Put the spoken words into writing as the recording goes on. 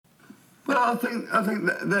Well, I think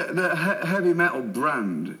the heavy metal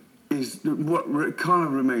brand is what kind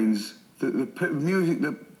of remains the music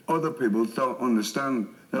that other people don't understand.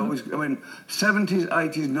 They always, I mean, 70s,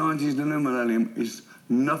 80s, 90s, the new millennium is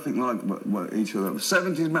nothing like what each other.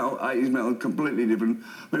 70s metal, 80s metal, completely different.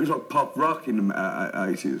 But it was like pop rock in the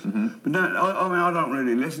 80s. But now, I mean, I don't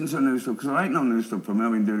really listen to new stuff because there ain't no new stuff for me.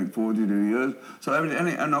 I've been doing it 42 years. So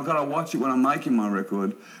and I've got to watch it when I'm making my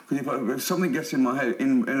record because if something gets in my head,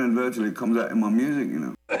 inadvertently it comes out in my music, you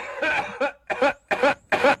know.